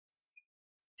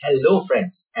Hello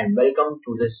friends and welcome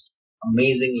to this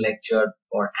amazing lecture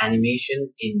for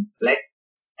animation in Flet,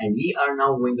 and we are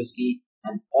now going to see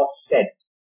an offset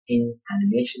in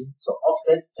animation. So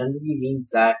offset generally means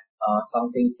that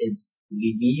something is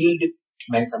revealed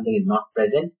when something is not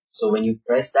present. So when you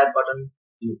press that button,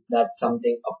 that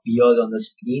something appears on the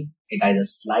screen. It either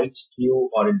slides through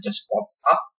or it just pops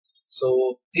up.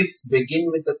 So if begin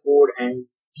with the code, and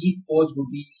these codes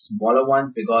would be smaller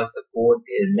ones because the code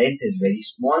length is very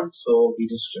small. So we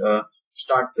just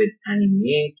start with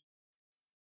animate,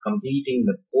 completing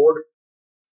the code,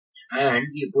 and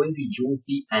we are going to use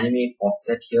the animate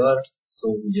offset here.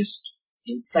 So we just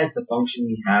inside the function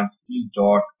we have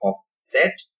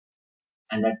c.offset,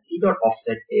 and that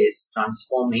c.offset is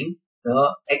transforming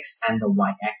the x and the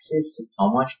y axis. So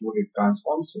how much would it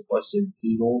transform? So first is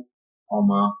 0,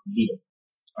 0,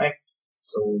 right?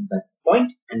 So that's the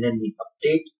point. And then we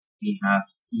update, we have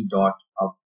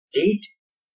c.update.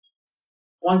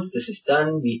 Once this is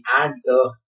done, we add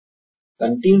the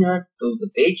container to the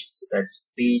page. So that's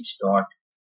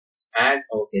page.add.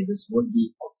 Okay, this would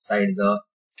be outside the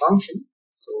function.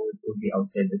 So it would be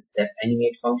outside this def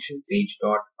animate function,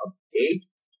 page.update.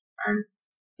 And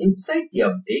inside the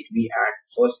update, we add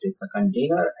first is the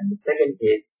container, and the second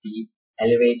is the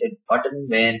elevated button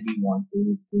where we want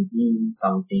to reveal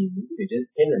something which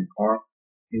is hidden, or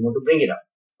we want to bring it up.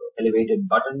 So elevated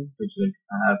button which will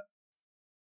have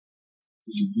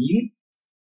reveal,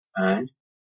 and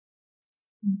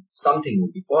something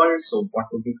would be called. So what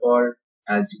would be called?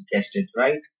 As you guessed it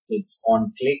right, it's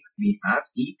on click we have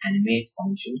the animate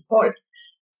function called.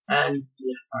 And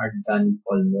we are done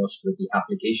almost with the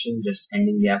application, just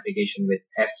ending the application with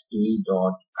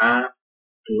ft.app,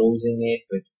 closing it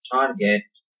with target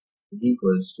is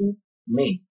equals to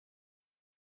main.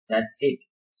 That's it.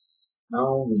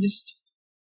 Now we just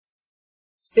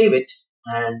save it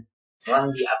and run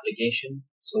the application.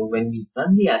 So when we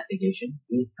run the application,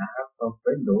 we have a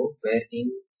window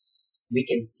wherein we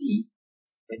can see,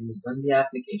 when we run the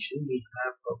application, we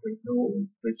have a window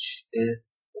which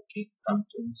is, okay, it's come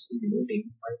to see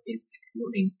loading. Why is it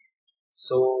loading?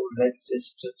 So let's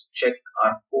just check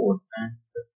our code, and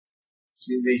if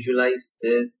you visualize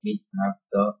this, we have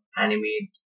the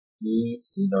animate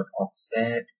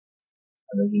c.offset,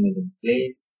 everything is in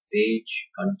place, page,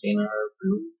 container,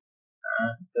 blue,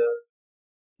 and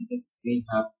I guess we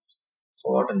have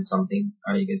forgotten something.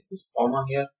 I guess this comma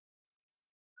here,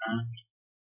 and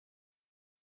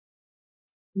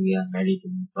we are ready to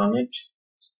run it.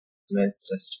 Let's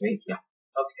just wait. Yeah,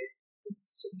 okay.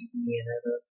 Just give me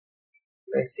another.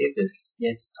 Did I save this?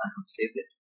 Yes, I have saved it.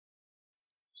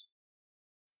 Just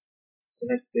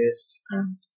select this,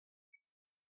 and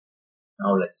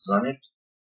now let's run it.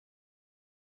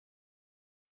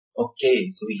 Okay,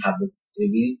 so we have this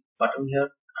reveal button here.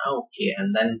 Okay,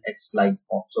 and then it slides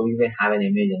off. So we will have an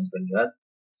image as well here.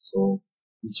 So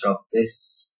instead of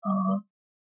this,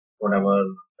 whatever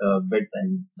width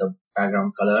and the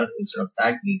background color, instead of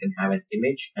that, we can have an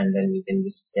image, and then we can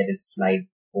just get it slide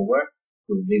over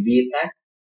to reveal that.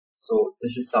 So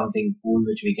this is something cool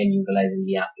which we can utilize in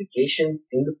the application.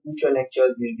 In the future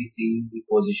lectures, we'll be seeing the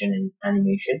position and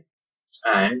animation,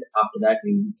 and after that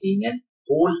we'll be seeing a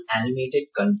whole animated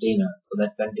container. So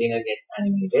that container gets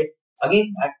animated.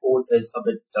 Again, that code is a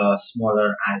bit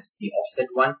smaller as the offset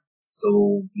one, so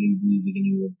we'll be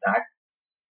beginning with that.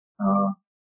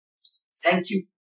 Thank you.